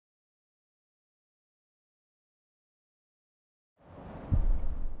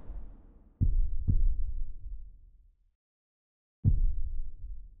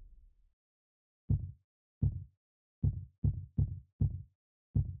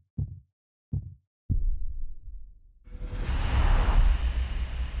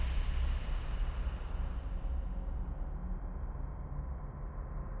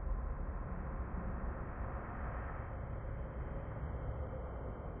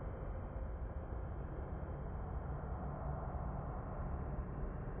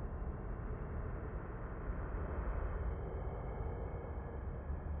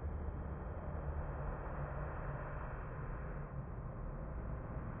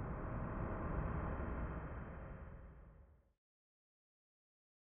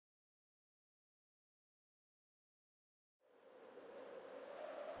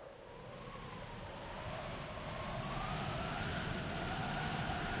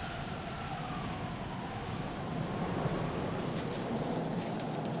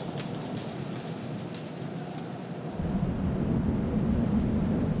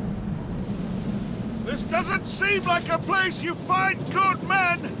Doesn't seem like a place you find good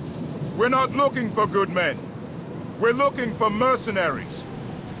men! We're not looking for good men. We're looking for mercenaries.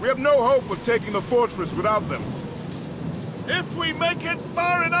 We have no hope of taking the fortress without them. If we make it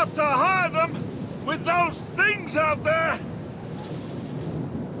far enough to hire them, with those things out there...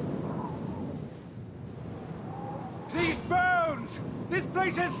 These bones! This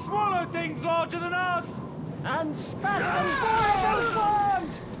place has swallowed things larger than us! And spat and boil those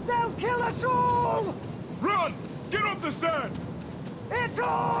worms! They'll kill us all! Run! Get off the sand! It's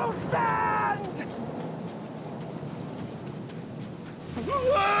all sand!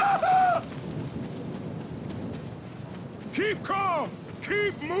 Keep calm!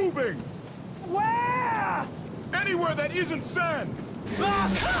 Keep moving! Where? Anywhere that isn't sand! They got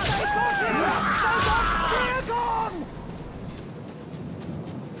him! They got Seagon!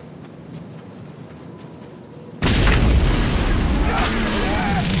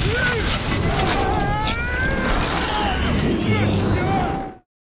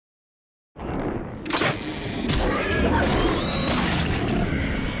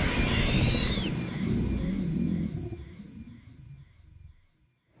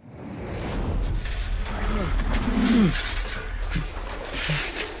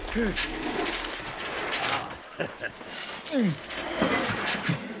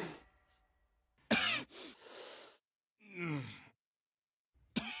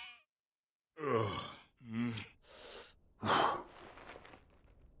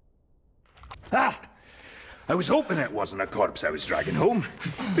 Ah! I was hoping it wasn't a corpse I was dragging home.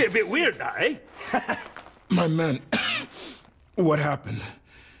 Be a bit weird, that, eh? My men... what happened?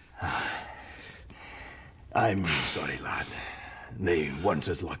 I'm sorry, lad. They weren't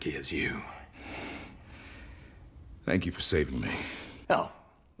as lucky as you. Thank you for saving me. Oh,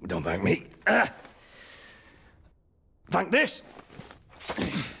 don't thank me. Thank this.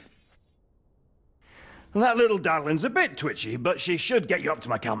 That little darling's a bit twitchy, but she should get you up to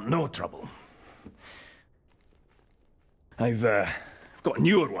my camp, no trouble. I've got a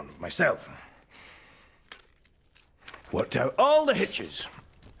newer one myself. Worked out all the hitches.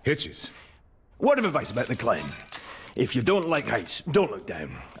 Hitches? Word of advice about the climb. If you don't like heights, don't look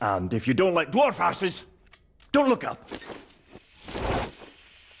down. And if you don't like dwarf asses, don't look up.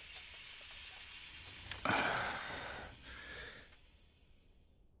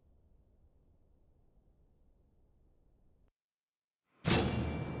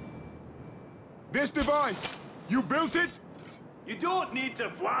 This device, you built it? You don't need to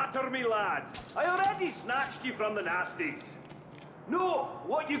flatter me, lad. I already snatched you from the nasties. No,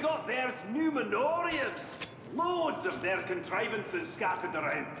 what you got there's Numenorians. Loads of their contrivances scattered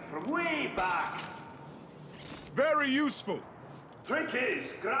around from way back. Very useful. Trick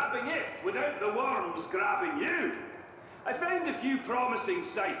is grabbing it without the worms grabbing you. I found a few promising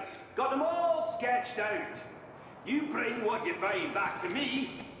sites, got them all sketched out. You bring what you find back to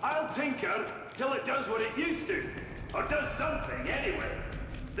me, I'll tinker till it does what it used to. Or does something, anyway.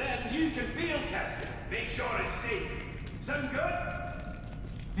 Then you can field test it, make sure it's safe. Sound good?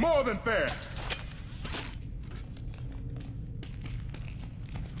 More than fair.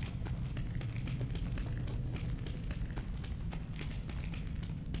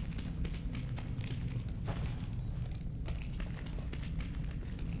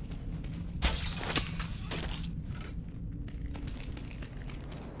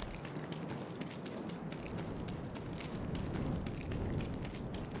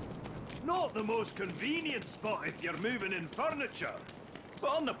 Not the most convenient spot if you're moving in furniture. But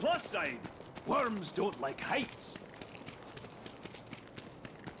on the plus side, worms don't like heights.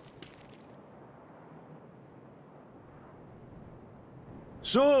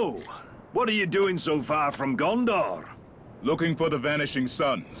 So, what are you doing so far from Gondor? Looking for the Vanishing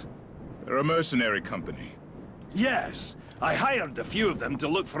Sons. They're a mercenary company. Yes, I hired a few of them to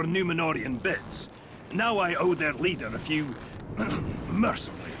look for Numenorian bits. Now I owe their leader a few...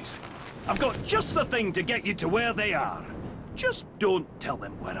 mercenaries. I've got just the thing to get you to where they are. Just don't tell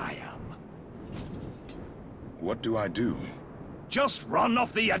them where I am. What do I do? Just run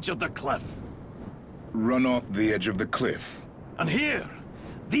off the edge of the cliff. Run off the edge of the cliff. And here,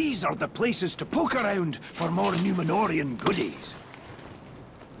 these are the places to poke around for more Numenorian goodies.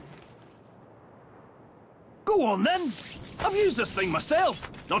 Go on then. I've used this thing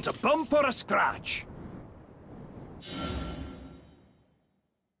myself. Not a bump or a scratch.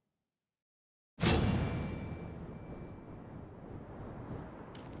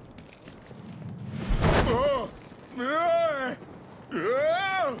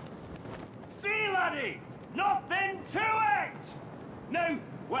 See, laddie! Nothing to it! Now,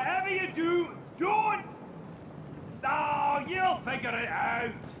 whatever you do, don't... Oh, you'll figure it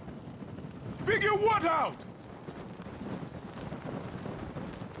out. Figure what out?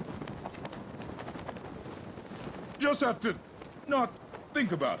 Just have to not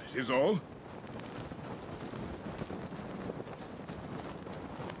think about it, is all.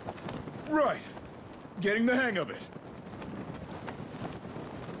 Right. Getting the hang of it.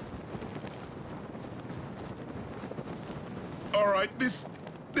 All right, this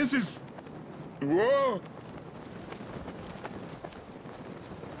is... Whoa!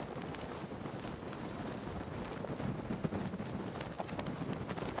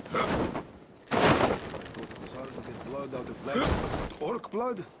 Blood out of blood. Orc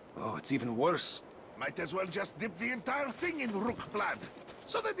blood? Oh, it's even worse. Might as well just dip the entire thing in rook blood,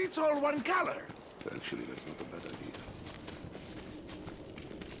 so that it's all one color. Actually, that's not a bad idea.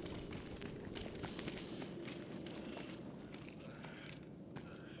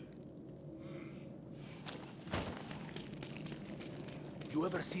 You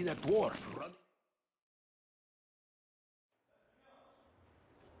ever see that dwarf run?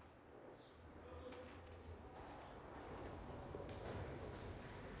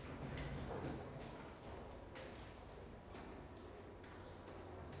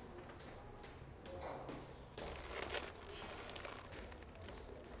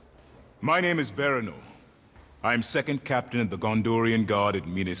 My name is Berano. I am second captain of the Gondorian Guard at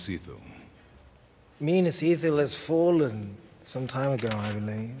Minas Ithil. Minas Ithil has fallen some time ago, I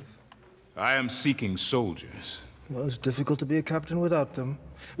believe. I am seeking soldiers. Well, it's difficult to be a captain without them.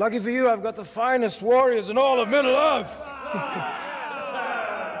 Lucky for you, I've got the finest warriors in all of Middle-earth!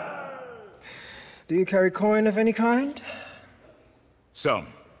 Do you carry coin of any kind? Some.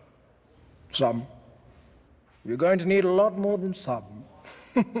 Some. You're going to need a lot more than some.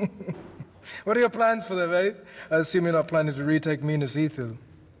 What are your plans for them, eh? I assume you're not planning to retake Minas Ithil.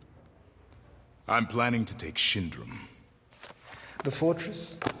 I'm planning to take Shindram. The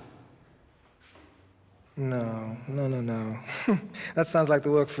fortress? No. That sounds like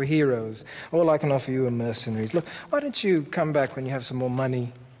the work for heroes. All I can offer you are mercenaries. Look, why don't you come back when you have some more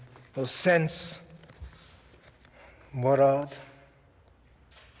money? Or sense? Morad?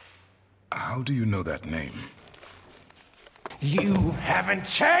 How do you know that name? You haven't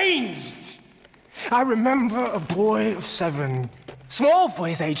changed! I remember a boy of 7. Small for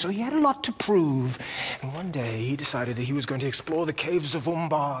his age, so he had a lot to prove. And one day he decided that he was going to explore the caves of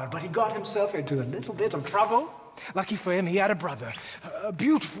Umbar, but he got himself into a little bit of trouble. Lucky for him, he had a brother. A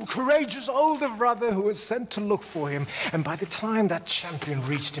beautiful, courageous older brother who was sent to look for him. And by the time that champion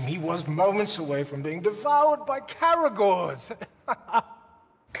reached him, he was moments away from being devoured by Caragors.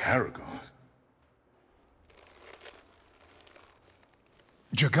 Caragors?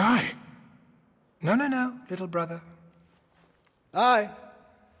 Jagai! No, little brother. I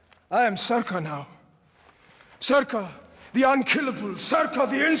am Serka now. Serka, the unkillable. Serka,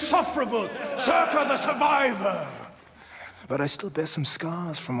 the insufferable. Serka, the survivor. But I still bear some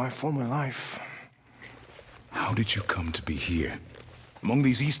scars from my former life. How did you come to be here, among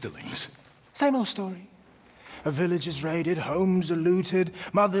these Easterlings? Same old story. A village is raided, homes are looted,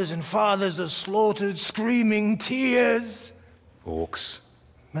 mothers and fathers are slaughtered, screaming tears. Orcs.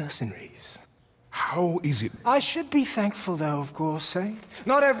 Mercenaries. How is it? I should be thankful, though, of course, eh?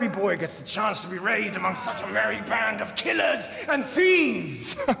 Not every boy gets the chance to be raised among such a merry band of killers and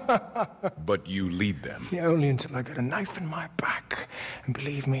thieves! But you lead them. Yeah, only until I get a knife in my back. And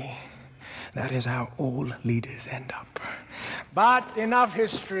believe me, that is how all leaders end up. But enough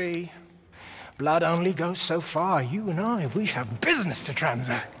history. Blood only goes so far. You and I, we have business to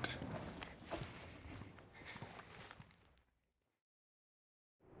transact.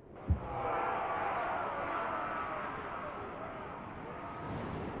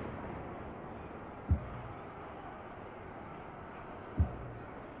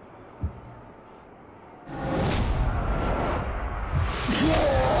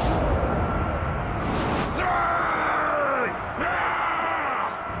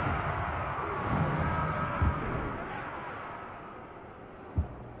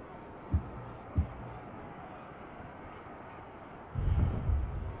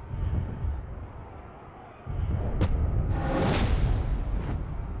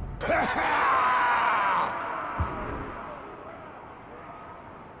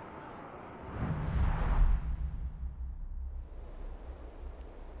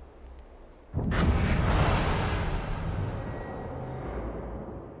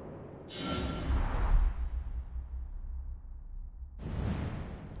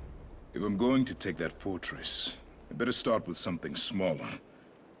 If I'm going to take that fortress, I better start with something smaller.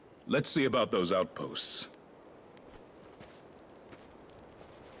 Let's see about those outposts.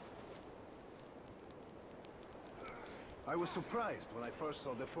 I was surprised when I first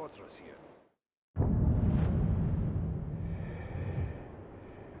saw the fortress here.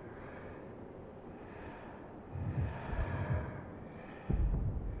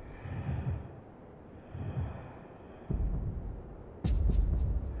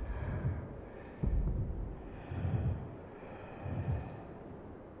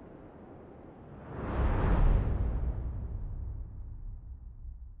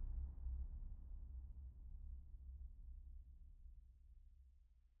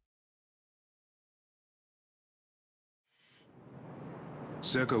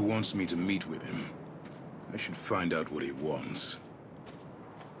 Serko wants me to meet with him. I should find out what he wants.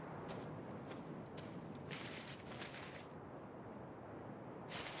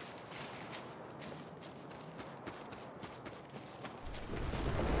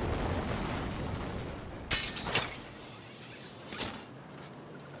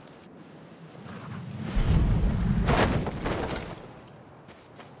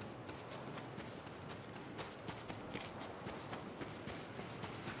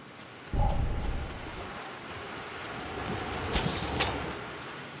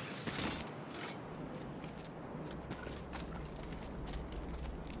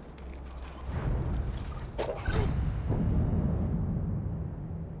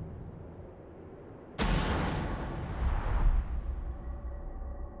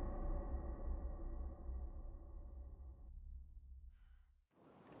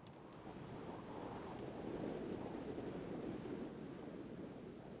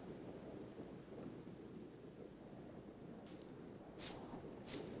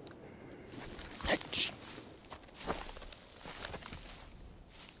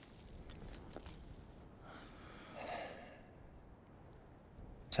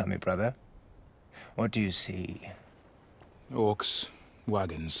 Tell me, brother, what do you see? Orcs,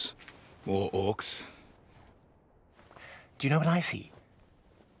 wagons, more orcs. Do you know what I see?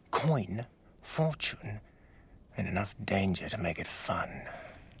 Coin, fortune, and enough danger to make it fun.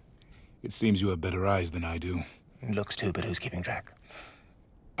 It seems you have better eyes than I do. It looks too, but who's keeping track?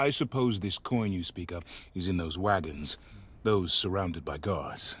 I suppose this coin you speak of is in those wagons, those surrounded by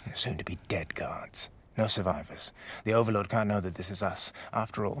guards. Soon to be dead guards. No survivors. The Overlord can't know that this is us.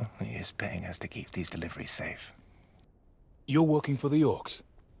 After all, he is paying us to keep these deliveries safe. You're working for the orcs?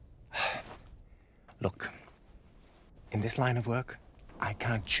 Look, in this line of work, I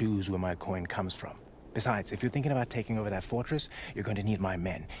can't choose where my coin comes from. Besides, if you're thinking about taking over that fortress, you're going to need my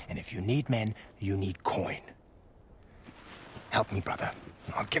men. And if you need men, you need coin. Help me, brother.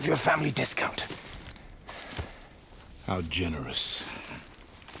 I'll give you a family discount. How generous.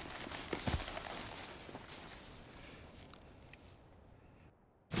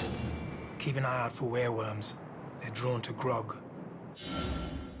 Keep an eye out for wereworms. They're drawn to grog.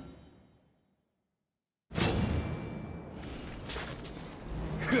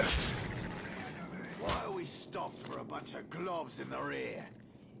 Why are we stopped for a bunch of globs in the rear?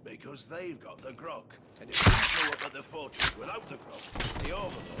 Because they've got the grog. And if we show up at the fortress without the grog, the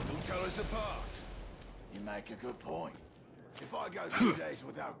Overlord will tell us apart. You make a good point. If I go 2 days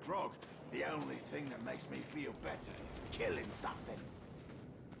without grog, the only thing that makes me feel better is killing something.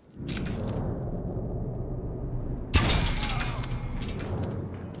 I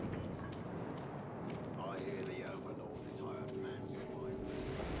hear the Overlord is hired man's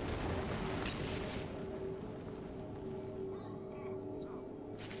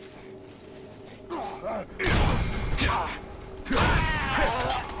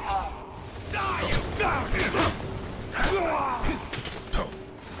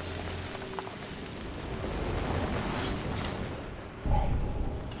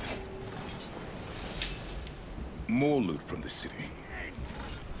More loot from the city.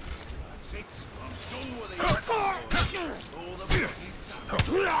 That's it. I'm done with these. All the bodies.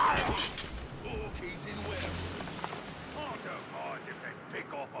 Orkies in werewolves. I don't mind if they pick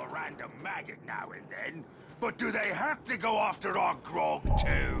off a random maggot now and then, but do they have to go after our grog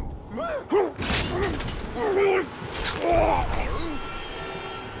too?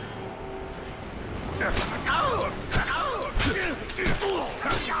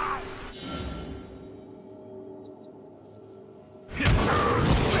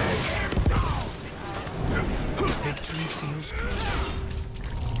 Victory feels good.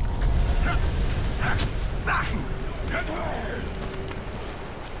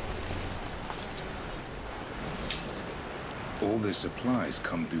 All their supplies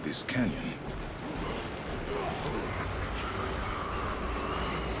come through this canyon.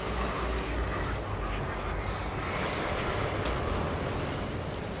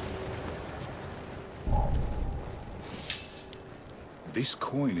 This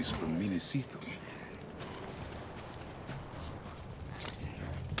coin is from Minas Ithil.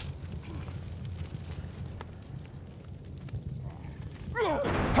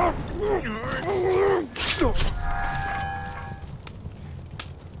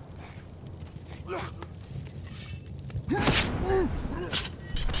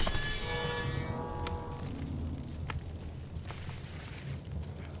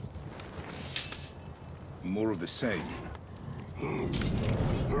 More of the same.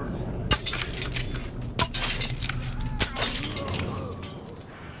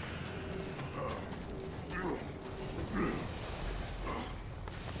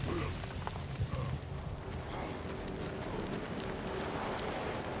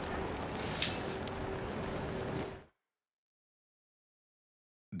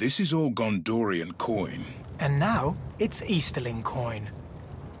 This is all Gondorian coin. And now, it's Easterling coin.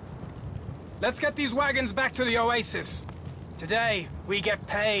 Let's get these wagons back to the Oasis. Today, we get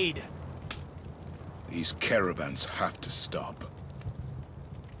paid. These caravans have to stop.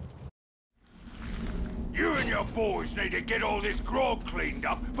 You and your boys need to get all this grog cleaned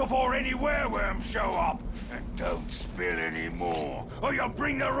up before any wereworms show up. And don't spill any more, or you'll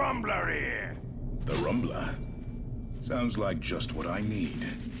bring the Rumbler here. The Rumbler? Sounds like just what I need.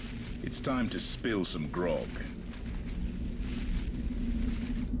 It's time to spill some grog.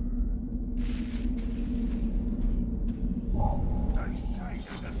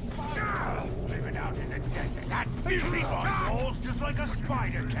 Living out in the desert, that filthy balls just like a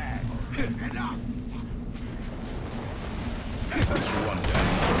spider can. Enough! Let's run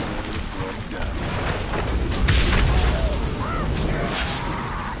down.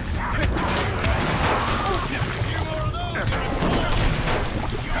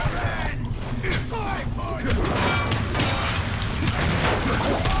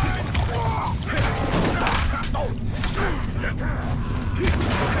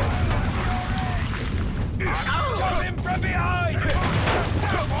 Jump him from behind!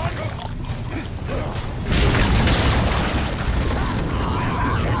 Come on!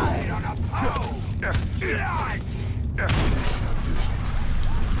 On a pole!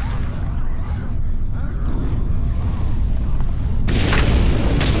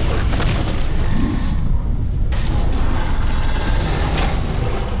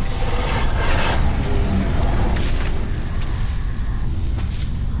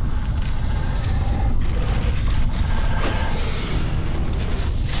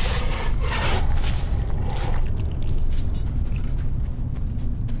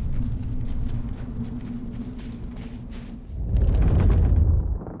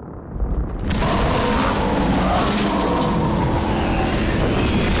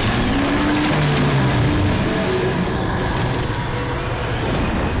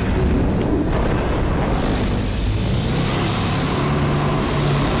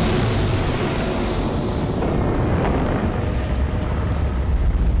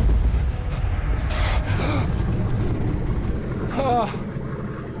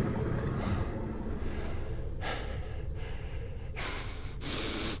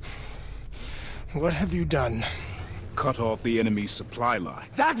 What have you done? Cut off the enemy's supply line.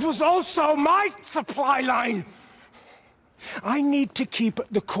 That was also my supply line! I need to keep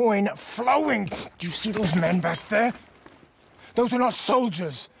the coin flowing. Do you see those men back there? Those are not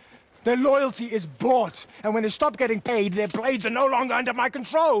soldiers. Their loyalty is bought, and when they stop getting paid, their blades are no longer under my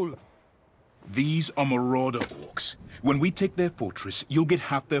control. These are marauder orcs. When we take their fortress, you'll get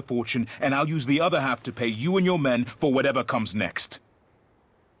half their fortune, and I'll use the other half to pay you and your men for whatever comes next.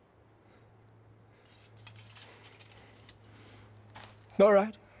 All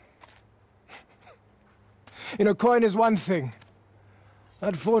right. You know, coin is one thing.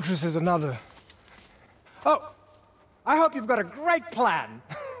 That fortress is another. Oh, I hope you've got a great plan.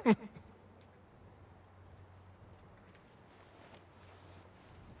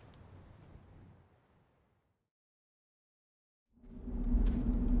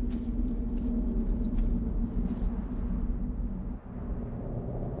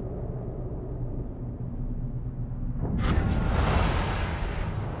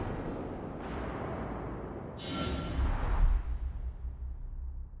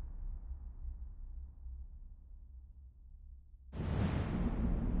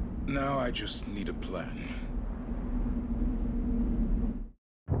 Now I just need a plan.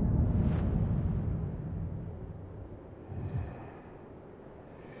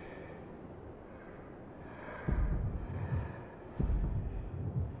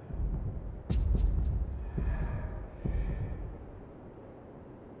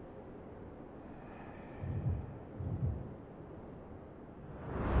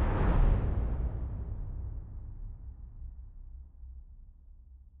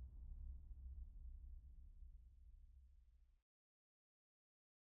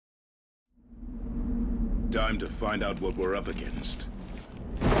 Time to find out what we're up against.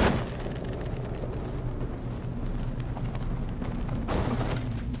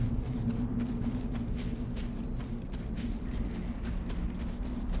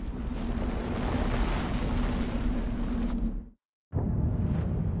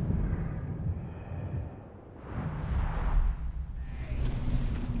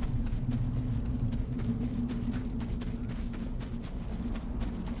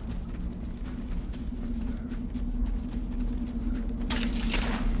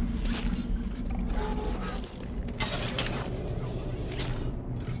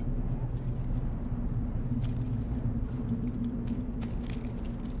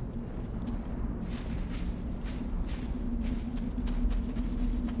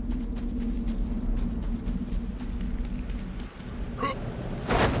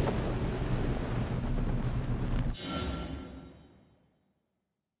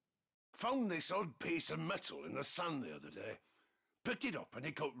 found this odd piece of metal in the sand the other day. Picked it up and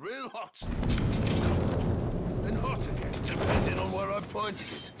it got real hot. Then hot again, depending on where I pointed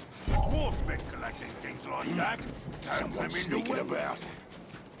it. Dwarfs been collecting things like that. Turns them into Sneaking about.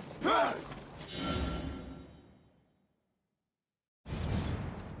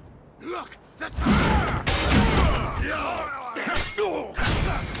 Look, that's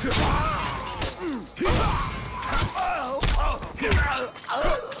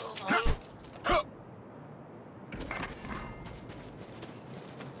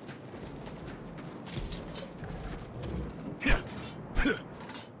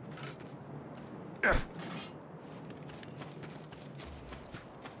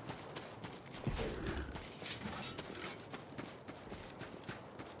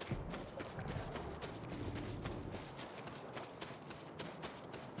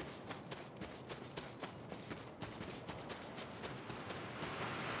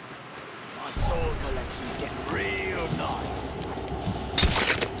my sword collection's getting real nice.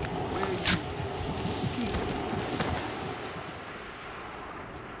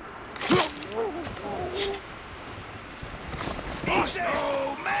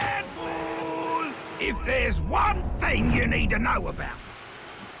 Oh, man, fool! If there's one thing you need to know about.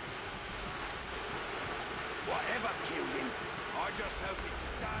 Whatever killed him, I just hope it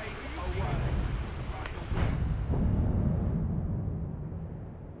stays away.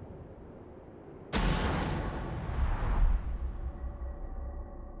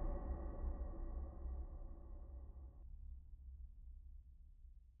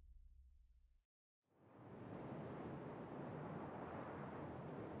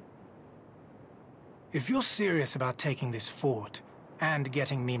 If you're serious about taking this fort and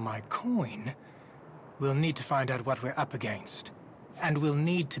getting me my coin, we'll need to find out what we're up against. And we'll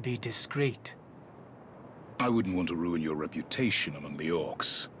need to be discreet. I wouldn't want to ruin your reputation among the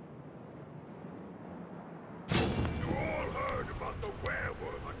orcs. You all heard about the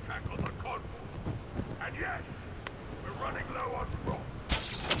werewolf attack on the convoy. And yes, we're running low on rock.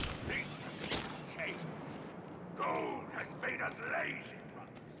 Gold has made us lazy.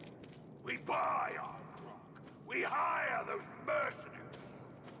 We buy our rock. We hire those mercenaries.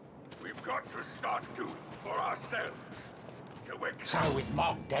 We've got to start doing for ourselves. So with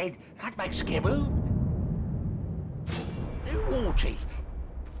Mog dead, that makes Skibboo. New war chief.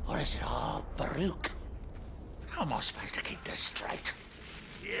 Or is it Baruch? How am I supposed to keep this straight?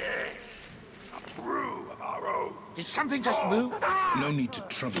 Yes, a brew of our own. Did something just move? No need to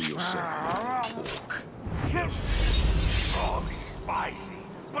trouble yourself, orc. Oh, spicy,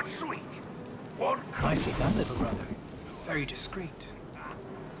 but sweet. One Nicely done, little brother. Very discreet.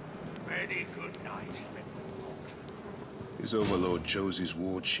 very good night. His overlord chose his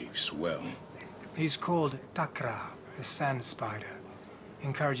war chiefs well. He's called Takra, the Sand Spider.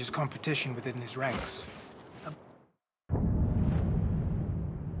 Encourages competition within his ranks.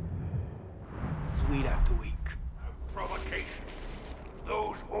 Weed out the weak. Provocation.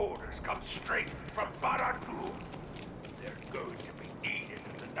 Those orders come straight from Barad-dûr. They're going to be needed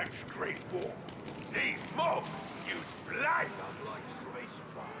in the next Great War. These mobs use blood.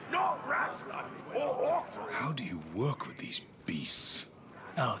 Not rat blood or orc blood. How do you work with these beasts?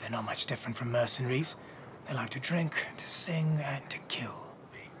 Oh, they're not much different from mercenaries. They like to drink, to sing, and to kill.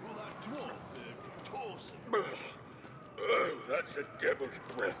 That's the devil's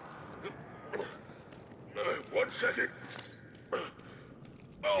breath. 1 second.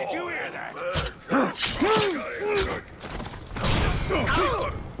 Did you hear that?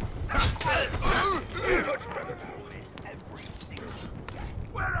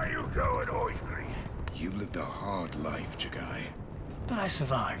 Where are you going, Oisgrease? You've lived a hard life, Jagai. But I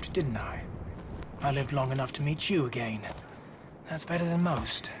survived, didn't I? I lived long enough to meet you again. That's better than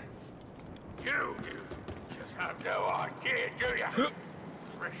most. You just have no idea, do you?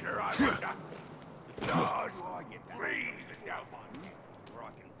 Pressure I'm under. Stars, breathe down my neck.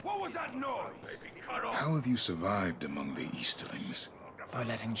 What was that noise? Maybe cut off. How have you survived among the Easterlings? By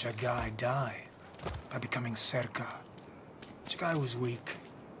letting Jagai die. By becoming Serka. Jagai was weak,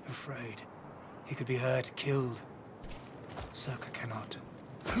 afraid. He could be hurt, killed. Serka cannot.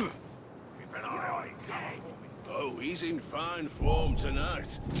 Keep an eye on him. Oh, he's in fine form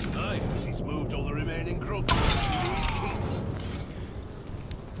tonight. Aye, he's moved all the remaining grub.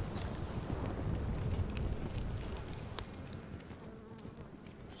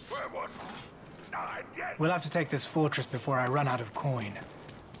 Where was I? We'll have to take this fortress before I run out of coin.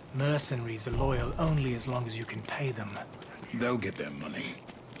 Mercenaries are loyal only as long as you can pay them. They'll get their money.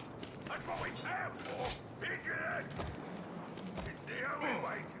 That's what we pay him for. Vigilance. It's the only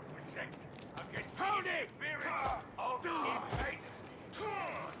way to protect against the interference of invaders.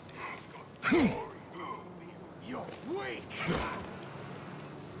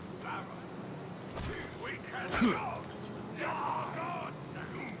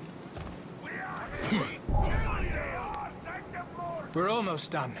 We're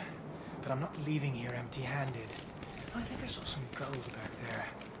almost done, but I'm not leaving here empty-handed. I think I saw some gold back there.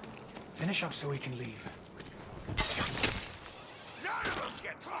 Finish up so we can leave. None of them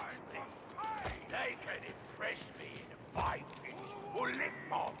get tired of me. They can impress me in a fight or lick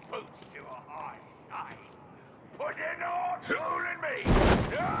my boots to a high height. But they're not fooling me.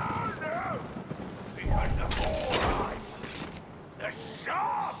 No, no. Because the more the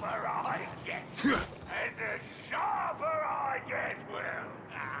sharper I get. And the sharper I get, well,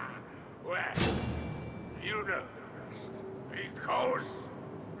 you know the rest. Because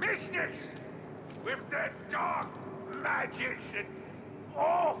mystics, with their dark magics and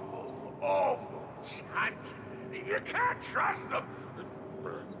awful, awful chant, you can't trust them.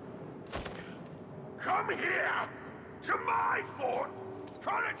 Come here, to my fort,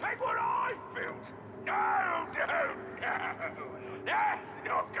 trying to take what I built. No, no, no. That's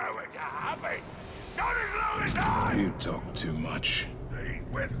not going to happen. Not as long as I... You talk too much.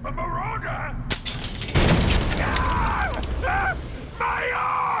 Ain't with a marauder. Ah! My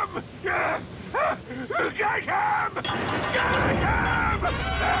arm! Get him! Get him!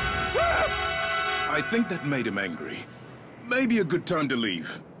 I think that made him angry. Maybe a good time to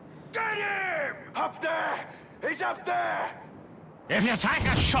leave. Get him! Up there! He's up there! If you take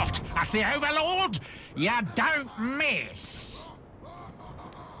a shot at the Overlord, you don't miss.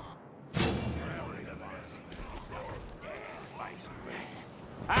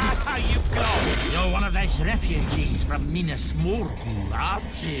 Ah, you go! You're one of those refugees from Minas Morgul,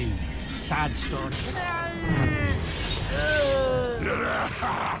 aren't you? Sad story.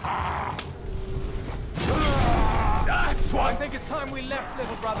 That's why I think it's time we left,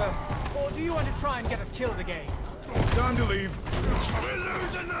 little brother. Or do you want to try and get us killed again? Time to leave. We're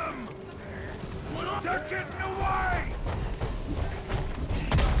losing them! They're getting away!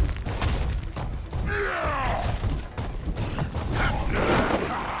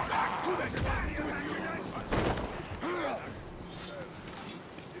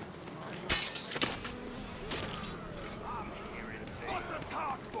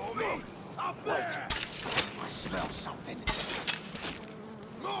 Wait! I smell something.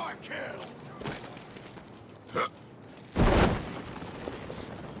 My kill!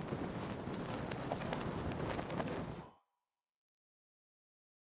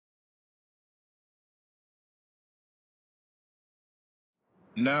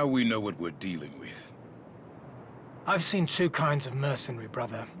 Now we know what we're dealing with. I've seen two kinds of mercenary,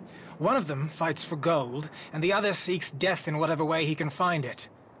 brother. One of them fights for gold, and the other seeks death in whatever way he can find it.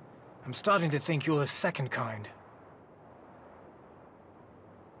 I'm starting to think you're the second kind.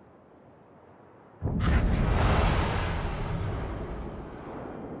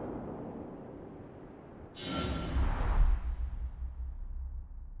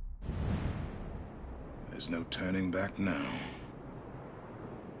 There's no turning back now.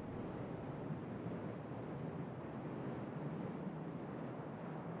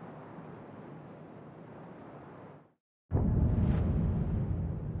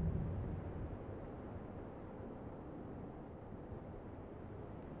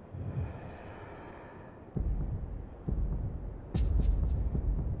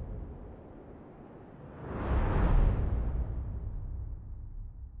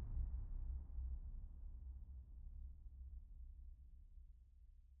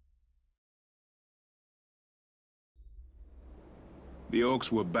 The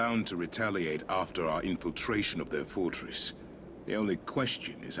orcs were bound to retaliate after our infiltration of their fortress. The only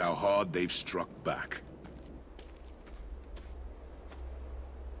question is how hard they've struck back.